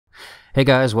Hey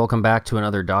guys, welcome back to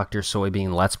another Dr.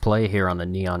 Soybean Let's Play here on the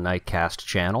Neon Nightcast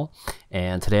channel.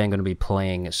 And today I'm going to be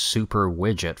playing Super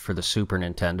Widget for the Super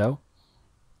Nintendo.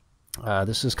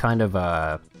 This is kind of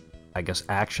a, I guess,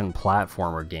 action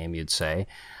platformer game, you'd say.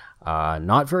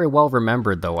 Not very well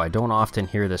remembered, though. I don't often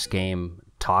hear this game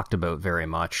talked about very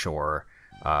much or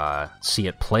see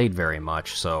it played very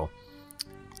much, so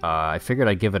I figured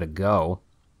I'd give it a go.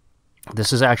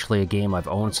 This is actually a game I've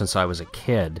owned since I was a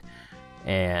kid,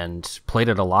 and played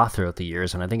it a lot throughout the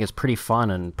years, and I think it's pretty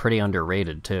fun and pretty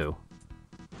underrated too.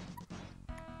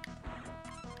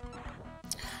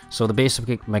 So the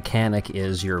basic mechanic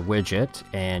is your widget,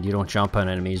 and you don't jump on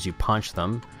enemies, you punch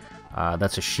them.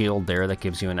 That's a shield there that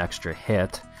gives you an extra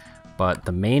hit. But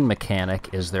the main mechanic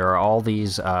is there are all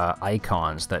these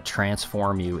icons that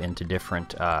transform you into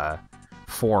different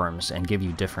forms and give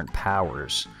you different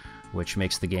powers, which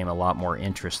makes the game a lot more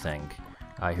interesting.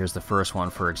 Here's the first one,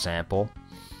 for example.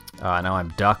 Now I'm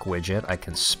Duck Widget. I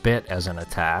can spit as an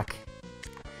attack.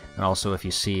 And also, if you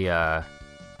see,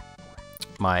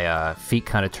 my feet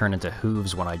kind of turn into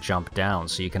hooves when I jump down,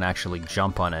 so you can actually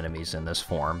jump on enemies in this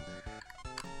form.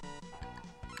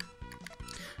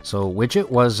 So Widget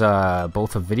was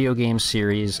both a video game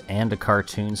series and a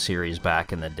cartoon series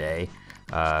back in the day.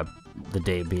 The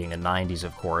day being the 90s,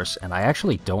 of course. And I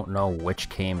actually don't know which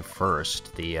came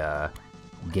first, the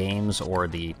games or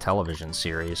the television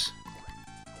series,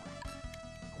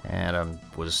 and I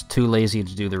was too lazy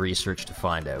to do the research to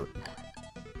find out.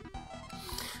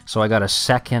 So I got a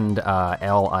second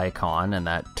L icon, and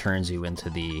that turns you into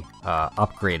the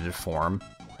upgraded form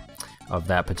of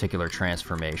that particular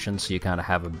transformation, so you kind of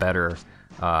have a better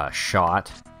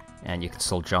shot, and you can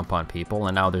still jump on people.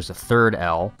 And now there's a third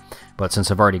L, but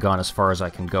since I've already gone as far as I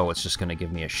can go, it's just going to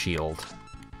give me a shield.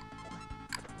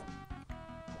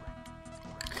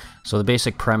 So the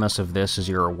basic premise of this is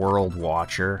you're a world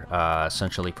watcher,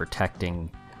 essentially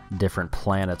protecting different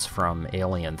planets from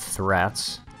alien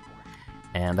threats.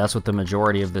 And that's what the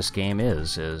majority of this game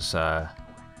is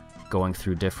going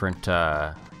through different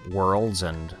worlds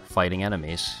and fighting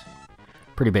enemies.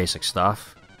 Pretty basic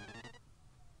stuff.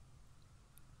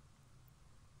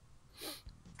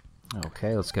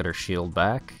 Okay, let's get our shield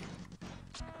back.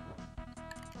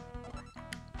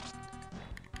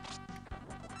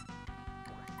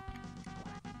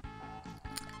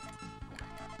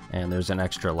 And there's an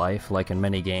extra life. Like in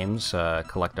many games,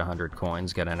 collect 100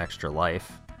 coins, get an extra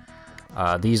life.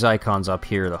 These icons up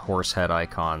here, the horse head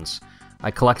icons,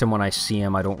 I collect them when I see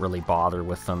them. I don't really bother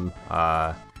with them.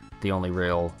 The only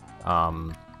real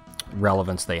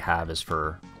relevance they have is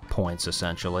for points,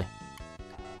 essentially.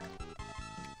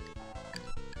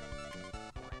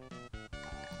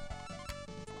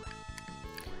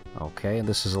 Okay,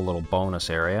 this is a little bonus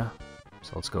area,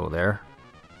 so let's go there.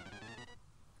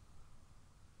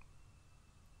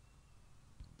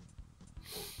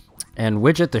 And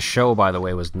Widget the show, by the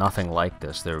way, was nothing like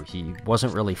this. He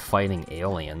wasn't really fighting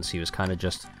aliens. He was kind of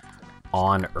just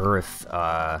on Earth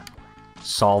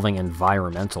solving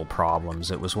environmental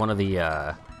problems. It was one of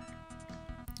the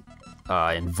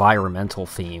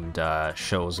environmental-themed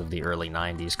shows of the early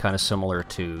 90s, kind of similar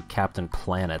to Captain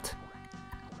Planet,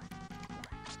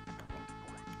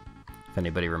 if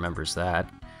anybody remembers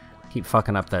that. Keep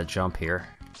fucking up that jump here.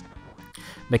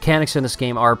 Mechanics in this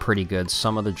game are pretty good.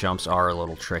 Some of the jumps are a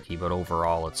little tricky, but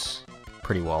overall it's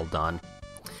pretty well done.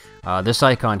 This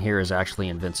icon here is actually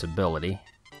invincibility.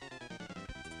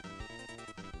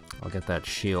 I'll get that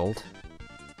shield.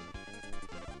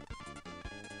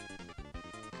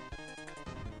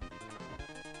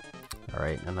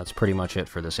 Alright, and that's pretty much it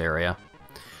for this area.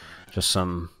 Just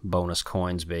some bonus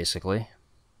coins, basically.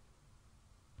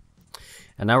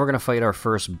 And now we're going to fight our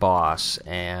first boss,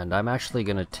 and I'm actually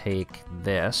going to take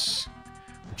this,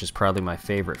 which is probably my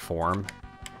favorite form,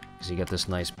 because you get this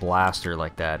nice blaster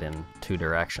like that in two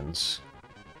directions.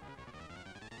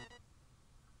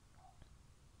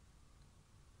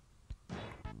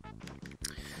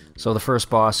 So the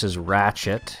first boss is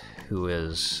Ratchet, who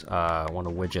is one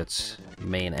of Widget's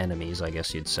main enemies, I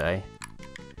guess you'd say.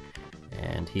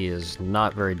 And he is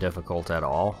not very difficult at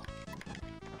all.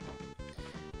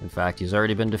 In fact, he's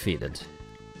already been defeated.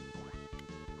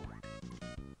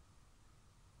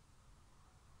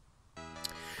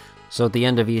 So at the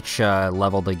end of each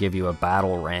level, they give you a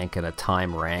battle rank and a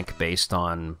time rank based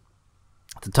on...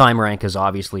 The time rank is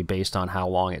obviously based on how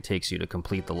long it takes you to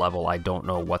complete the level. I don't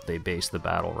know what they base the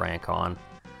battle rank on.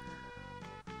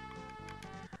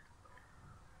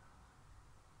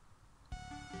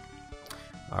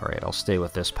 Alright, I'll stay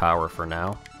with this power for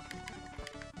now.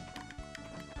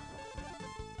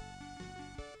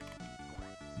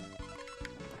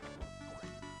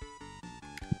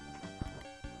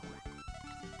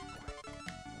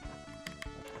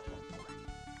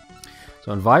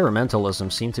 So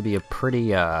environmentalism seemed to be a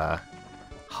pretty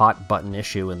hot button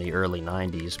issue in the early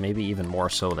 90s, maybe even more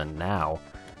so than now.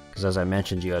 Because as I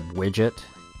mentioned, you had Widget,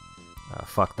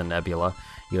 fuck the Nebula,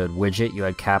 you had Widget, you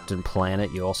had Captain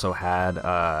Planet, you also had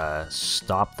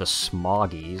Stop the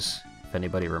Smoggies, if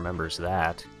anybody remembers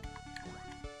that.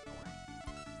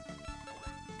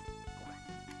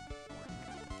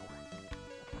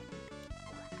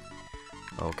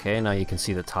 Okay, now you can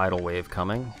see the tidal wave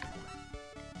coming.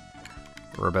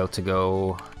 We're about to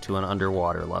go to an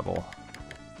underwater level.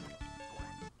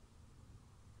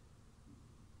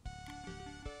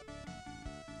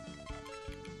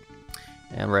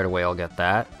 And right away I'll get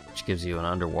that, which gives you an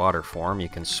underwater form. You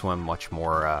can swim much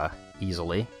more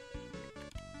easily.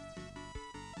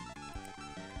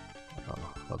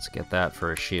 Let's get that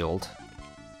for a shield.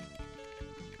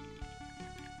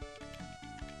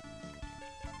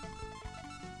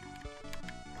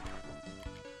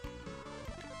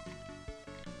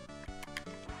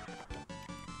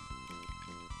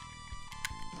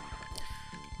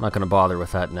 I'm not going to bother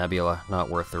with that Nebula, not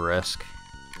worth the risk.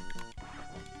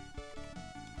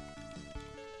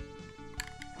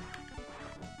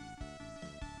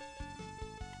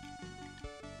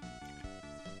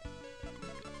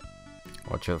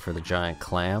 Watch out for the giant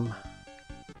clam.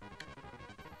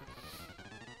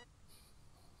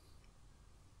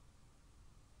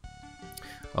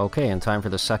 Okay, and time for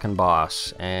the second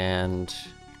boss, and...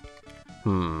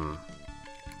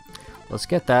 Let's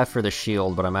get that for the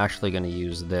shield, but I'm actually going to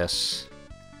use this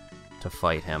to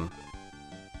fight him.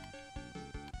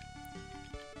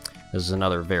 This is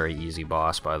another very easy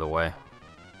boss, by the way.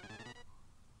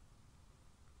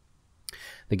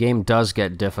 The game does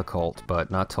get difficult,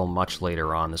 but not till much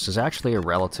later on. This is actually a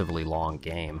relatively long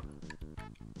game.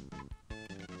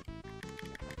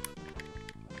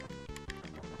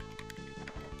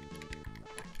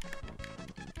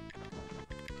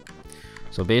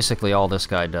 So basically all this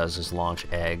guy does is launch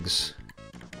eggs,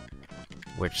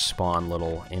 which spawn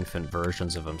little infant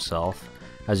versions of himself.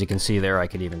 As you can see there, I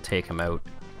could even take him out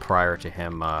prior to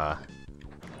him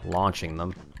launching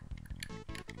them.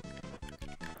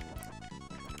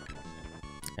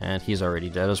 And he's already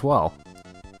dead as well.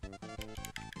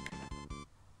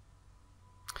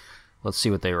 Let's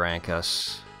see what they rank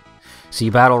us. See,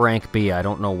 battle rank B, I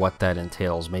don't know what that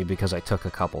entails. Maybe because I took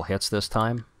a couple hits this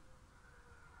time.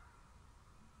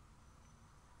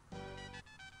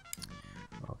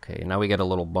 Okay, now we get a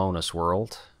little bonus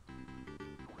world.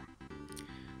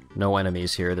 No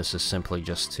enemies here, this is simply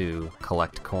just to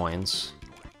collect coins.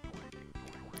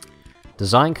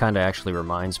 Design kind of actually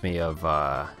reminds me of,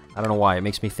 I don't know why, it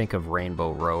makes me think of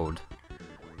Rainbow Road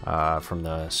from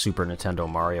the Super Nintendo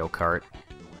Mario Kart.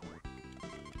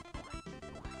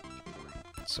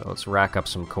 So let's rack up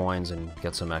some coins and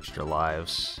get some extra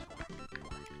lives.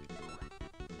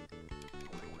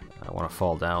 I want to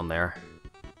fall down there.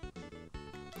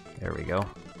 There we go.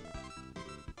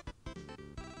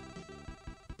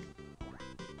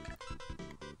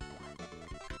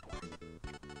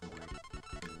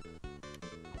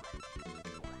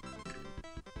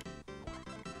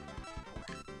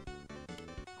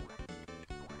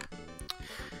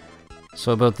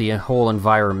 So about the whole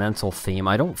environmental theme,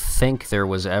 I don't think there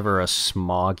was ever a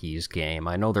Smoggies game.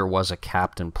 I know there was a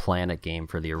Captain Planet game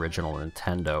for the original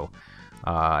Nintendo.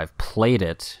 I've played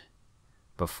it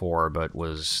before, but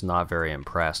was not very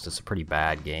impressed. It's a pretty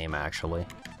bad game, actually.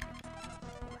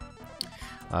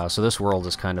 So this world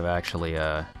is kind of actually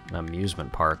an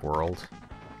amusement park world.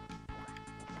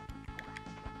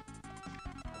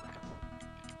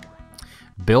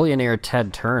 Billionaire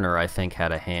Ted Turner, I think,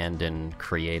 had a hand in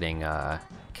creating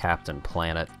Captain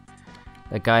Planet.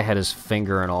 That guy had his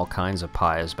finger in all kinds of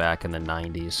pies back in the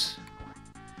 90s.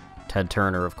 Ted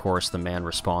Turner, of course, the man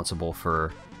responsible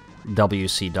for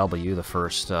WCW, the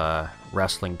first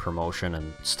wrestling promotion,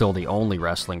 and still the only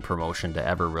wrestling promotion to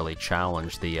ever really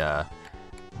challenge the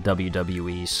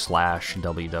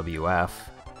WWE/WWF.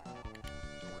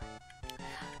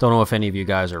 Don't know if any of you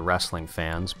guys are wrestling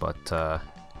fans, but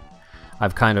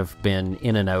I've kind of been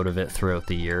in and out of it throughout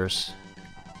the years.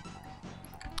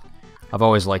 I've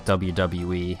always liked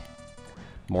WWE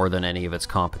more than any of its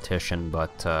competition,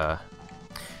 but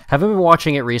haven't been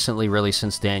watching it recently really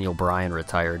since Daniel Bryan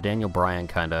retired. Daniel Bryan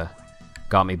kind of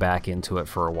got me back into it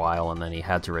for a while, and then he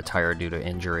had to retire due to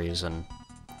injuries, and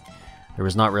there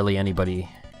was not really anybody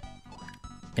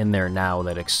in there now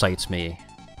that excites me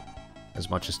as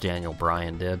much as Daniel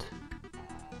Bryan did.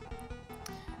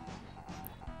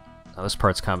 Now this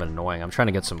part's kind of annoying. I'm trying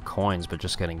to get some coins, but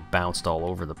just getting bounced all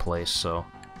over the place, so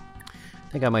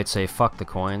I think I might say fuck the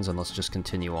coins and let's just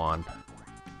continue on.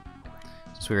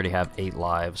 Since we already have 8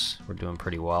 lives, we're doing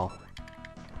pretty well.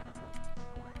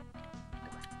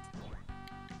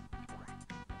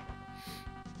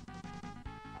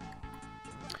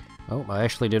 Oh, I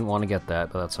actually didn't want to get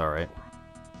that, but that's alright.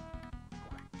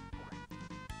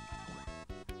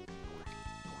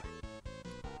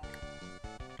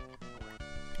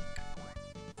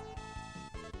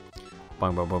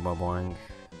 Boing, boing, boing, boing, boing.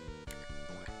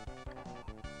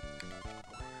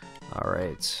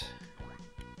 Alright.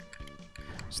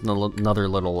 There's another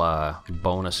little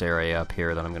bonus area up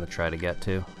here that I'm going to try to get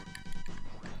to.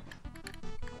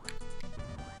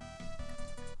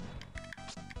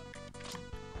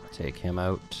 Take him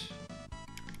out.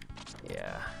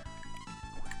 Yeah.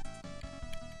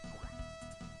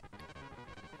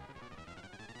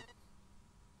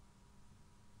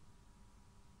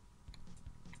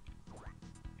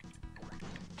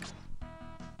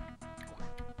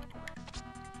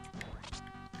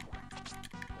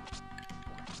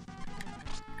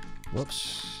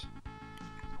 Whoops.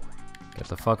 Get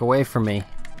the fuck away from me.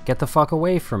 Get the fuck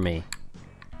away from me.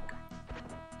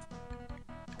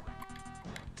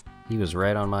 He was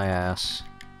right on my ass.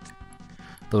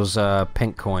 Those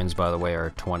pink coins, by the way, are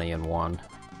 20 and 1.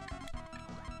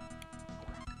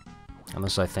 And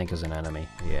this, I think, is an enemy.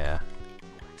 Yeah.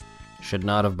 Should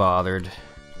not have bothered.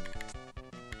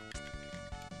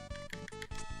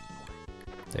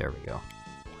 There we go.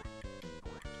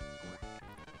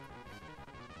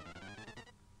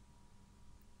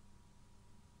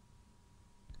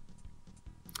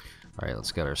 Alright,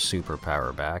 let's get our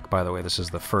superpower back. By the way, this is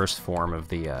the first form of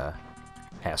the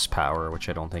S power, which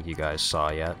I don't think you guys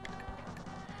saw yet.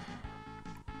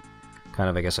 Kind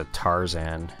of, I guess, a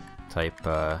Tarzan type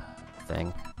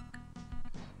thing.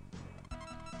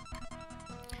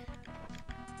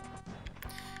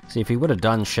 See, if he would have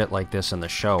done shit like this in the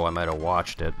show, I might have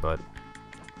watched it, but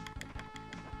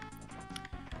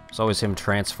it's always him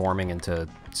transforming into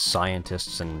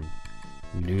scientists and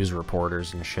news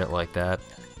reporters and shit like that.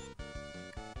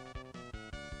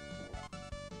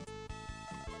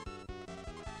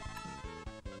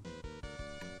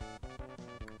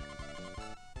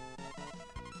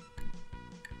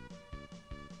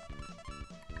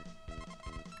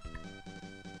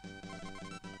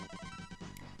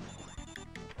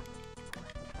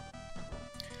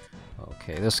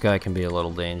 Okay, this guy can be a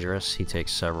little dangerous. He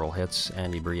takes several hits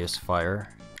and he breathes fire.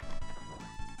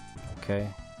 Okay.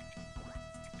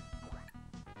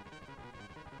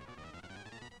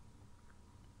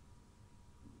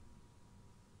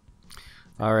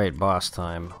 Alright, boss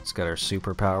time. Let's get our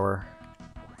superpower.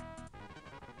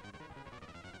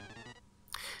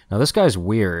 Now this guy's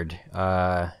weird,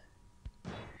 because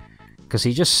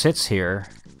he just sits here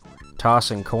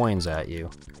tossing coins at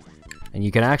you. And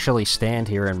you can actually stand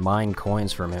here and mine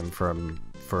coins from him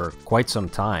for quite some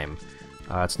time.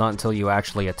 It's not until you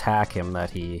actually attack him that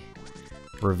he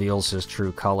reveals his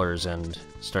true colors and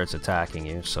starts attacking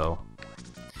you, so...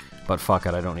 But fuck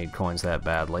it, I don't need coins that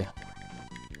badly.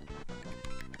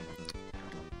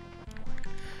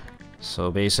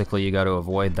 So basically you gotta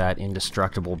avoid that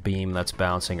indestructible beam that's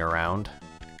bouncing around.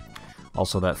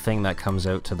 Also that thing that comes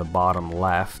out to the bottom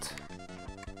left.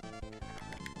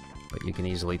 But you can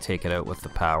easily take it out with the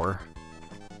power.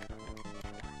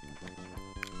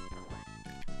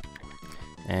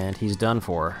 And he's done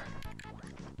for.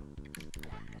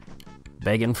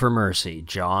 Begging for mercy,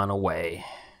 jawing away.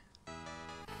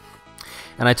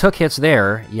 And I took hits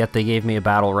there, yet they gave me a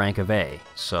battle rank of A,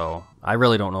 so I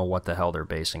really don't know what the hell they're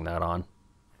basing that on.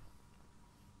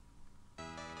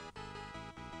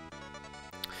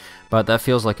 But that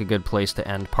feels like a good place to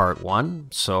end part 1,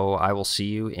 so I will see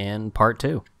you in part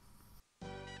 2.